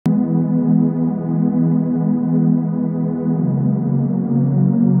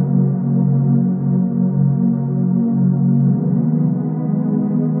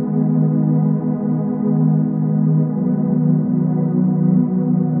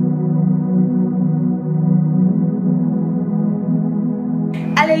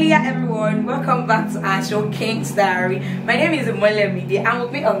Hallelujah, everyone. Welcome back to our show, King's Diary. My name is Marraige, and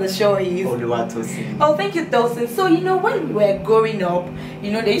with me on the show is Oh, thank you, Dawson. So, when we were growing up,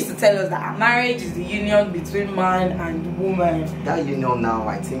 they used to tell us that marriage is the union between man and woman. That union now,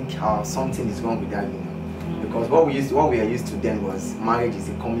 I think something is wrong with that union. Because what we were used to then was marriage is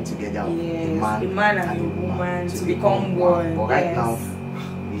a coming together of a man and a woman to become one. But right now,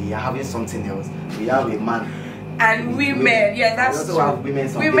 we are having something else. We have a man and women. Yeah, that's true. Have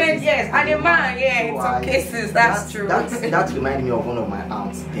women, yes, and a man. Yeah, in some cases, that's true. That reminded me of one of my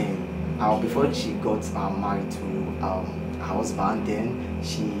aunts. Then, before she got married to her husband, then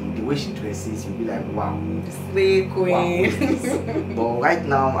the way she dresses, you'll be like, wow, slay queen. But right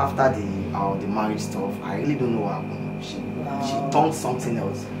now, after the marriage stuff, I really don't know what happened. She turned something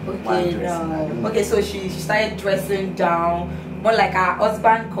else. Okay, so she started dressing down, more like her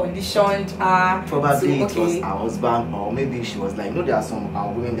husband conditioned her. Probably it was her husband, or maybe she was like, there are some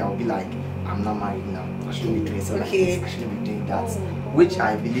women that will be like, I'm not married now, I shouldn't be dressing like this, I shouldn't be doing that, which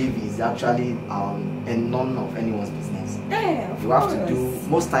I believe is actually none of anyone's business. Yeah, you have to do,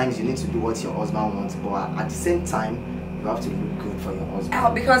 most times you need to do what your husband wants, but at the same time you have to look good for your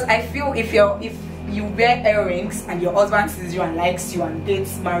husband. Because I feel if you wear earrings and your husband sees you and likes you and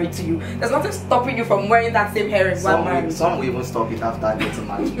gets married to you, there's nothing stopping you from wearing that same earring while married. Some will even stop it after getting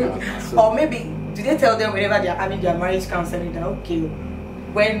married. Or maybe, do they tell them whenever they're having their marriage counseling that, okay,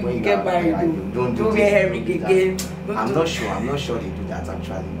 when you get married, don't wear earring again? I'm not sure they do that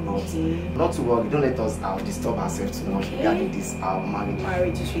actually. But not to worry, don't let us disturb ourselves too much regarding this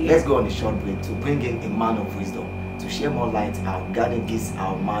marriage issue. Let's go on a short break to bring in a man of wisdom to share more light regarding these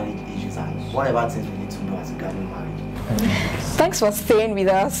marriage issues and whatever things we need to know as regarding marriage. Thanks for staying with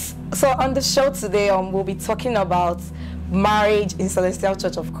us. So on the show today, we'll be talking about marriage in Celestial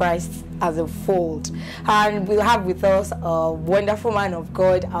Church of Christ as a fold, and we'll have with us a wonderful man of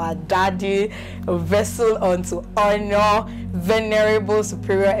God, our daddy, a vessel unto honor, venerable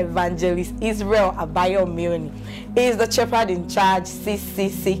superior evangelist Israel Abayomi. He is the shepherd in charge,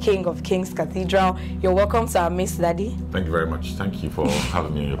 CCC, King of Kings Cathedral. You're welcome to our midst, Daddy. Thank you very much. Thank you for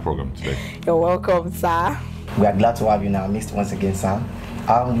having me on your program today. You're welcome, sir. We are glad to have you in our midst once again, sir.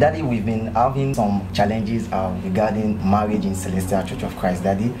 Daddy, we've been having some challenges regarding marriage in Celestial Church of Christ,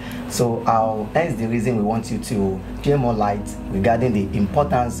 Daddy. So that is the reason we want you to share more light regarding the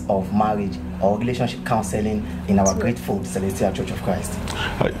importance of marriage or relationship counseling in our great fold, Celestial Church of Christ.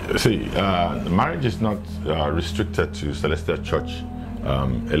 Marriage is not restricted to Celestial Church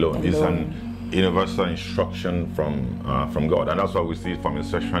alone. It's an universal instruction from God, and that's why we see it from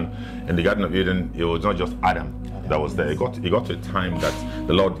instruction in the Garden of Eden. It was not just Adam that was there. It got to a time that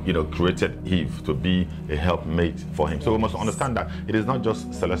the Lord, created Eve to be a helpmate for him. So we must understand that it is not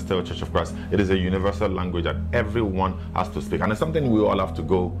just Celestial Church of Christ. It is a universal language that everyone has to speak, and it's something we all have to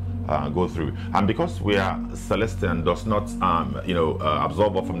go through. And because we are celestial, does not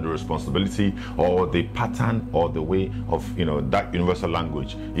absorb us from the responsibility or the pattern or the way of that universal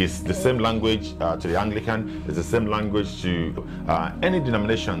language. It's the same language to the Anglican. It's the same language to any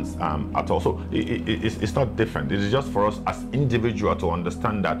denominations at all. So it's not different. It is just for us as individuals to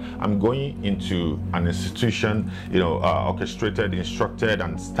understand that I'm going into an institution orchestrated, instructed,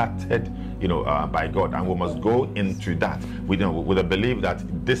 and started by God, and we must go into that with a belief that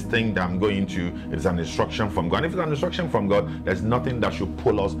this thing that I'm going to is an instruction from God. And if it's an instruction from God, there's nothing that should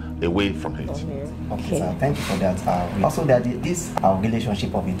pull us away from it. Okay, sir, thank you for that. Also, that this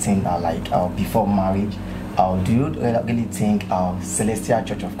relationship of a thing like before marriage, do you really think Celestial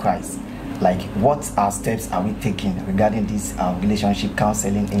Church of Christ, like what steps are we taking regarding this relationship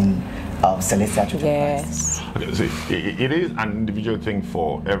counseling in Celestial Church of Christ? Okay, see, it is an individual thing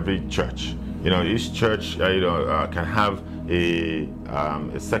for every church. Each church can have a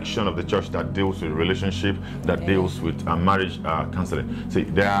section of the church that deals with relationship, that deals with marriage counseling. See,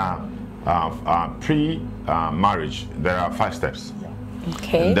 there are pre-marriage, there are 5 steps.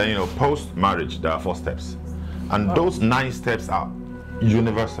 Okay. And then post-marriage, there are 4 steps, and those 9 steps are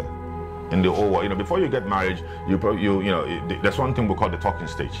universal in the whole world. Before you get married, there's one thing we call the talking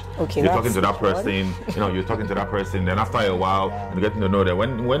stage. Okay, you're talking to that person. You're talking to that person. Then after a while, you're getting to know that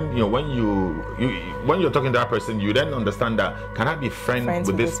when you're talking to that person, you then understand that can I be friends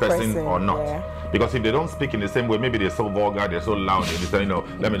with this person or not? Yeah. Because if they don't speak in the same way, maybe they're so vulgar, they're so loud, they say,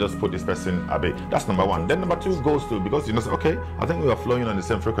 let me just put this person away. That's number 1. Then number 2 goes to, because okay, I think we are flowing on the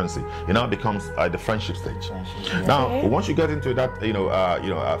same frequency. It now becomes the friendship stage. Now, once you get into that,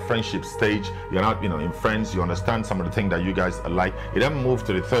 friendship stage, you're not, in friends, you understand some of the things that you guys are like. It then moves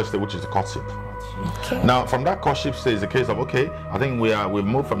to the 3rd stage, which is the courtship. Okay. Now, from that courtship stage, it's a case of, okay, I think we've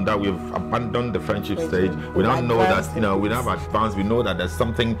moved from that, we've abandoned the friendship stage. We now know that, we have advanced, we know that there's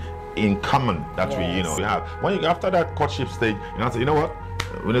something in common that we have. When you, after that courtship stage, say, you know what?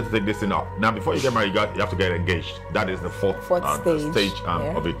 We need to take this thing up. Now, before you get married, you have to get engaged. That is the fourth stage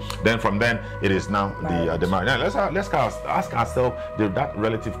of it. Then from then, it is now the marriage. Now, let's ask ourselves that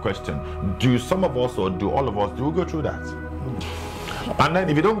relative question. Do some of us or do all of us, do we go through that? And then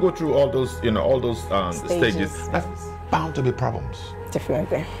if you don't go through all those, stages, that's bound to be problems.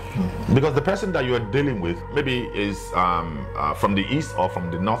 Definitely. Because the person that you are dealing with maybe is from the east or from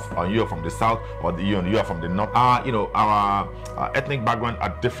the north, or you are from the south, or you are from the north. Our ethnic background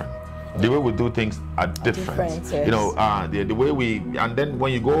are different. The way we do things are different. Yes. The way we, and then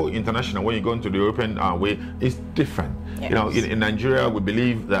when you go international, when you go into the European way, it's different. Yes. In Nigeria, we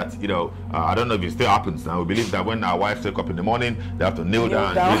believe that, I don't know if it still happens now, we believe that when our wives wake up in the morning, they have to kneel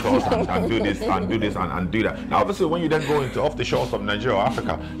down and do this and do this and do that. Now, obviously, when you then go into off the shores of Nigeria or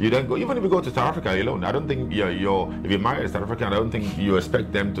Africa, you then go, even if you go to South Africa alone, I don't think if you're married in South Africa, I don't think you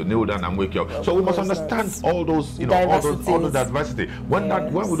expect them to kneel down and wake you up. So we must understand all those, all the diversity. When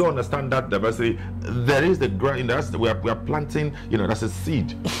we don't understand that diversity, there is the ground. We are planting. That's a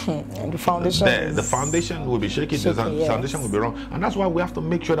seed. And the foundation. The foundation will be shaky. The foundation will be wrong, and that's why we have to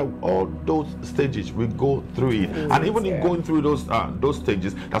make sure that all those stages we go through it. And even in going through those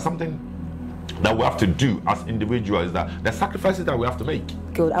stages, that's something that we have to do as individuals. That the sacrifices that we have to make.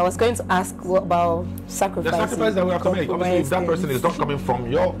 Good. I was going to ask, what about sacrifices? The sacrifice that we have to make. Obviously, if that person is not coming from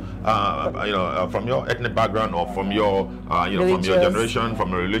your, from your ethnic background or from your, from your generation,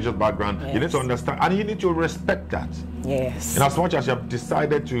 from a religious background, you need to understand and you need to respect that. Yes. And as much as you have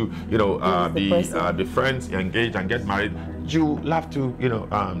decided to, be friends, engage, and get married, you have to,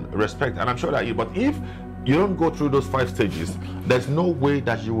 respect. And I'm sure that but if you don't go through those 5 stages, there's no way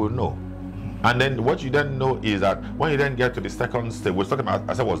that you will know. And then what you then know is that when you then get to the second stage, we're talking about,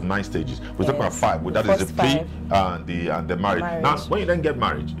 I said it was 9 stages. We're talking about 5. That is the pre and the marriage. Now, when you then get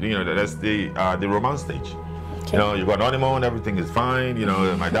married, there's the romance stage. Okay. You got honeymoon, everything is fine.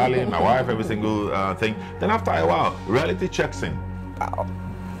 My darling, my wife, every single thing. Then after a while, reality checks in. Wow.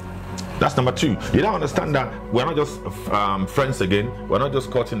 That's number 2. You don't understand that we're not just friends again. We're not just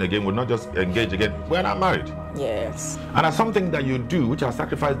courting again. We're not just engaged again. We're not married. Yes. And that's something that you do, which are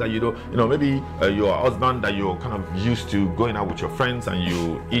sacrifices that you do. Maybe your husband that you're kind of used to going out with your friends and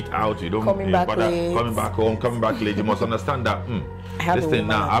you eat out. You don't coming back home, coming back late. You must understand that. I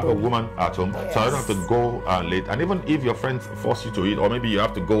have a woman at home, so I don't have to go late. And even if your friends force you to eat, or maybe you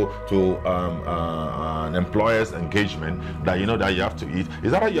have to go to an employer's engagement that that you have to eat,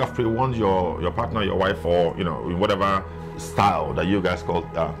 is that how you have pre-warned your partner, your wife, or in whatever style that you guys call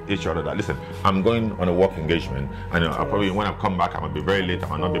each other that, listen, I'm going on a work engagement, and I'll probably, when I come back, I might be very late, I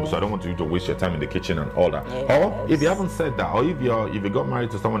might not be able, so I don't want you to waste your time in the kitchen and all that. Or if you haven't said that, or if you got married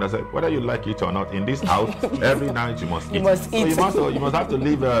to someone that said, whether you like it or not, in this house, every night you must eat. So you must have to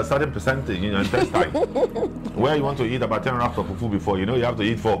leave a certain percentage in test time. Where you want to eat about 10 wraps of food before, you have to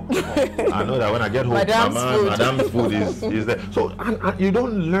eat 4. I know that when I get home, Madam's food is there. So and you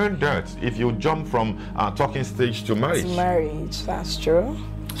don't learn that if you jump from talking stage to marriage. That's true.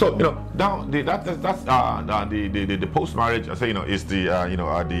 So now that's the post marriage. I say is the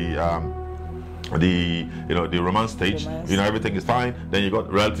the romance stage. Everything is fine. Then you got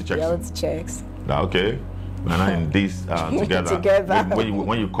reality checks. Okay. And in this together.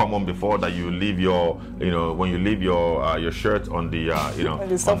 When you come home before that, you leave your when you leave your shirt on the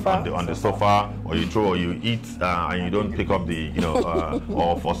on the sofa, or you throw, or you eat and you don't pick up the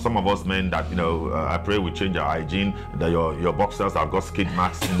or for some of us men that I pray we change our hygiene, that your boxers have got skid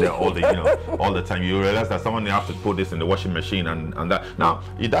marks in there all the time. You realize that someone have to put this in the washing machine and that. Now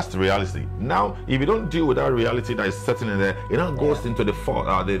that's the reality. Now if you don't deal with that reality that is sitting in there, it now goes into the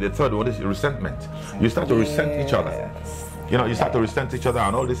third one, is resentment. You start to resent each other. You start to resent each other,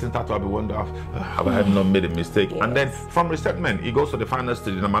 and all these things start to be wonder, have I not made a mistake? And then from resentment, it goes to the final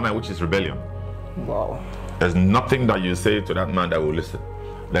stage, number 9, which is rebellion. Wow. There's nothing that you say to that man that will listen.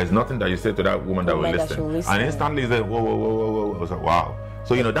 There's nothing that you say to that woman that will listen. And instantly they whoa. I was like, wow.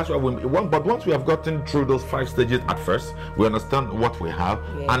 So that's why but once we have gotten through those 5 stages at first, we understand what we have.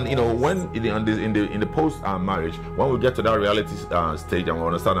 And when in the post marriage, when we get to that reality stage, and we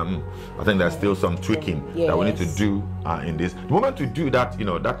understand I think there's still some tweaking that we need to do in this. The moment we do that,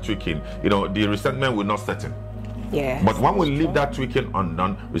 that tweaking, the resentment will not set in. Yeah. But when we leave that tweaking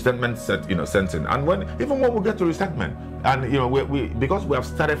undone, resentment sets in. And even when we get to resentment, and we because we have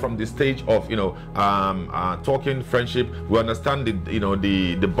started from the stage of talking friendship, we understand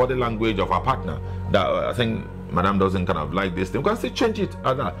the body language of our partner. That I think madam doesn't kind of like this thing, we can still change it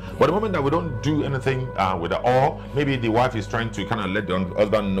at that. But the moment that we don't do anything with it, or maybe the wife is trying to kind of let the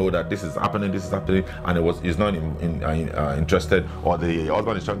husband know that this is happening, and is not interested, or the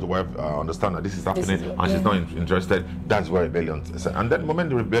husband is trying to wife understand that this is happening and she's not interested, that's where rebellion is. And then the moment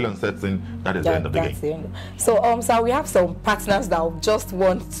the rebellion sets in, that is the end of the game. So we have some partners that just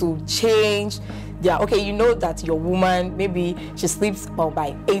want to change. Yeah, okay, you know that your woman, maybe she sleeps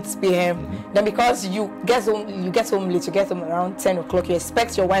by 8 p.m. Then because you get home late, you get home around 10 o'clock, you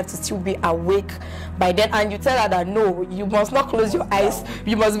expect your wife to still be awake by then, and you tell her that no, you must not close your eyes,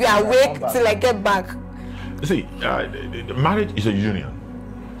 you must be awake till I get back. You see, marriage is a union.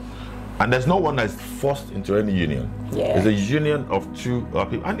 And there's no one that's forced into any union. Yeah. It's a union of two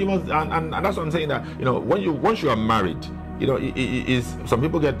people. And that's what I'm saying, that, you know, once you are married, you know, it is, some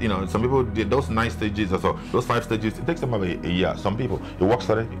people get, you know, some people did those 9 stages or so, those 5 stages, it takes them about a year. Some people, it works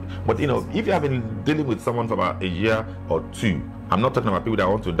for them. But, you know, if you have been dealing with someone for about a year or 2, I'm not talking about people that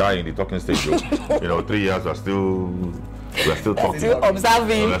want to die in the talking stage. You know, 3 years are still... We're still talking. Still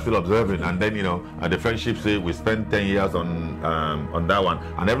observing. We're still observing, and then, you know, the friendship say we spent 10 years on that one,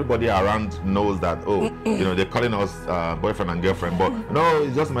 and everybody around knows that, oh, you know, they're calling us boyfriend and girlfriend, but no,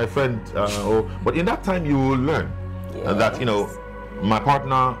 it's just my friend. But in that time, you will learn that, you know, my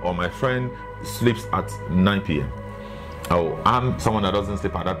partner or my friend sleeps at 9 p.m. Oh, I'm someone that doesn't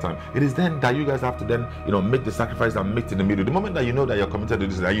sleep at that time. It is then that you guys have to then, you know, make the sacrifice and meet in the middle. The moment that you know that you're committed to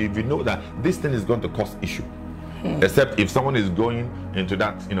this, that you know that this thing is going to cause issue. Except if someone is going into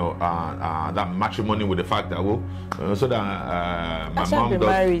that, you know, that matrimony with the fact that, well, so that my mom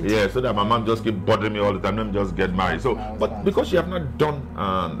does, so that my mom just keep bothering me all the time, let me just get married. So, but because you have not done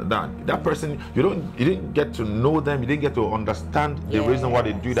that person, you didn't get to know them, you didn't get to understand the reason why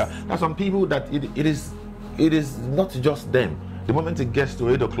they do that. There are some people that it is not just them. The moment it gets to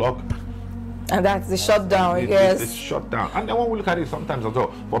 8 o'clock, and that's the shutdown. It's shut down. And then when we look at it sometimes as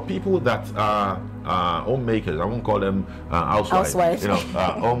well, for people that are homemakers, I won't call them housewives. You know,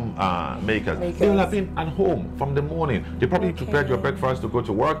 home makers. They will have been at home from the morning. They probably prepared your breakfast to go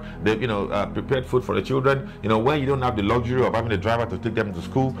to work. They, you know, prepared food for the children. You know, where you don't have the luxury of having a driver to take them to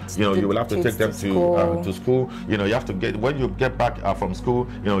school. You know, you will have to take them to school. You know, you have to get, when you get back from school.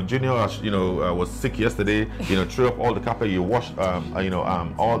 You know, Junior, was sick yesterday. You know, threw up all the carpet. You wash,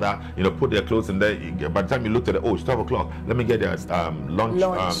 all that. You know, put their clothes in there. By the time you look at it, oh, it's 12 o'clock. Let me get their lunch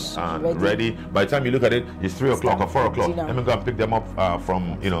ready. By the time you look at it, it's 3 o'clock or 4 o'clock. Let me go and pick them up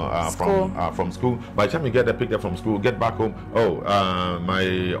from school. By the time you get there, pick them from school, get back home. Oh,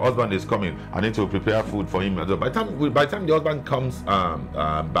 my husband is coming. I need to prepare food for him. By the time the husband comes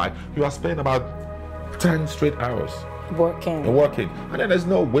back, you are spending about 10 straight hours working, and then there's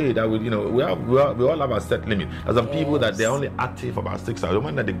no way that we all have a set limit. There's some people that they're only active for about 6 hours. The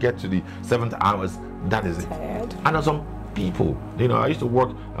moment that they get to the 7th hours, that is it. And there's some people, you know, I used to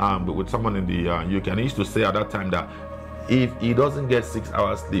work with someone in the UK, and he used to say at that time that if he doesn't get 6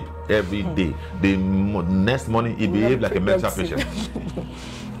 hours sleep every day, the next morning he behaves like a mental patient.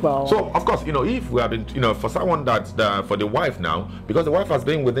 Wow. So of course, you know, if we have been, you know, for someone that for the wife now, because the wife has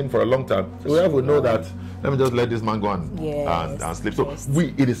been with him for a long time, so we have to know that, let me just let this man go and sleep. So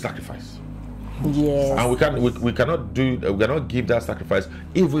it is sacrifice. Yes. And we cannot give that sacrifice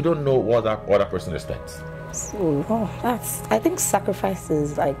if we don't know what that other person expects. So I think sacrifice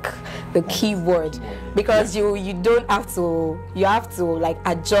is like the key word, because you don't have to, you have to like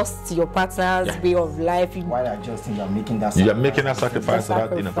adjust to your partner's way of life. While adjusting, you're making that sacrifice for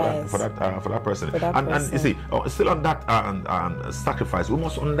that, you know, for that person. And you see, still on that sacrifice, we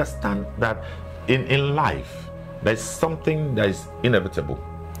must understand that in life there's something that is inevitable,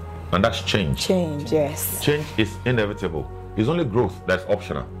 and that's change. Change is inevitable. It's only growth that's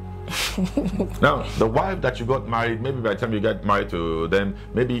optional. Now, the wife that you got married, maybe by the time you get married to them,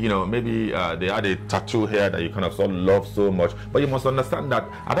 maybe they had a tattoo here that you kind of love so much. But you must understand that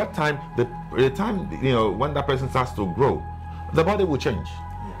at that time, the time, you know, when that person starts to grow, the body will change.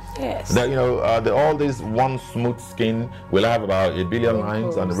 Yes. That, you know, all this one smooth skin will have about 1 billion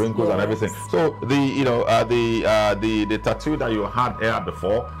lines and wrinkles and everything. So the tattoo that you had here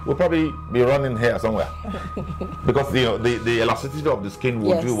before will probably be running here somewhere, because, you know, the elasticity of the skin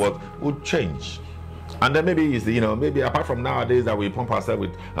will do what would change. And then maybe it's maybe apart from nowadays that we pump ourselves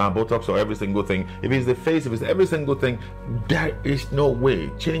with Botox or every single thing, if it's the face, if it's every single thing, there is no way.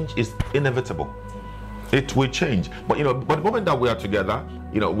 Change is inevitable. It will change, but the moment that we are together,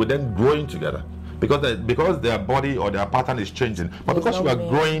 you know, we're then growing together, because their body or their pattern is changing. But because you are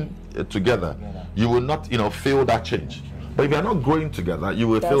growing together, you will not, feel that change. But if you are not growing together, you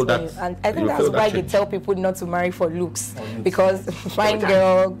will feel that. And I think that's why they tell people not to marry for looks, because fine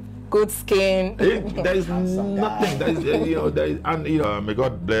girl good skin. There is nothing. There is, and may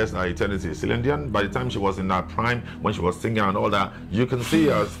God bless her eternity. Celine Dion, by the time she was in her prime, when she was singing and all that, you can see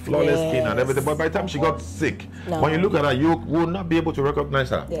her flawless skin and everything. But by the time she got sick, when you look at her, you will not be able to recognize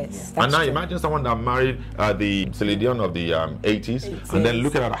her. Yes. And now imagine someone that married the Celine Dion of the 80s, and then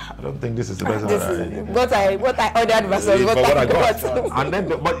look at her. I don't think this is the best. What I ordered versus what I got. And then,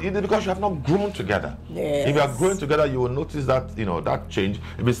 but it's because you have not grown together. Yes. If you are growing together, you will notice that that change.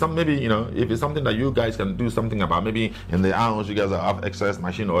 If it's if it's something that you guys can do something about, maybe in the house you guys have exercise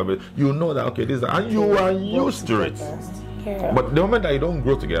machine or whatever, you know that okay, this and you are used to it. Yeah. But the moment that you don't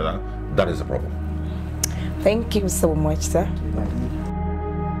grow together, that is a problem. Thank you so much, sir.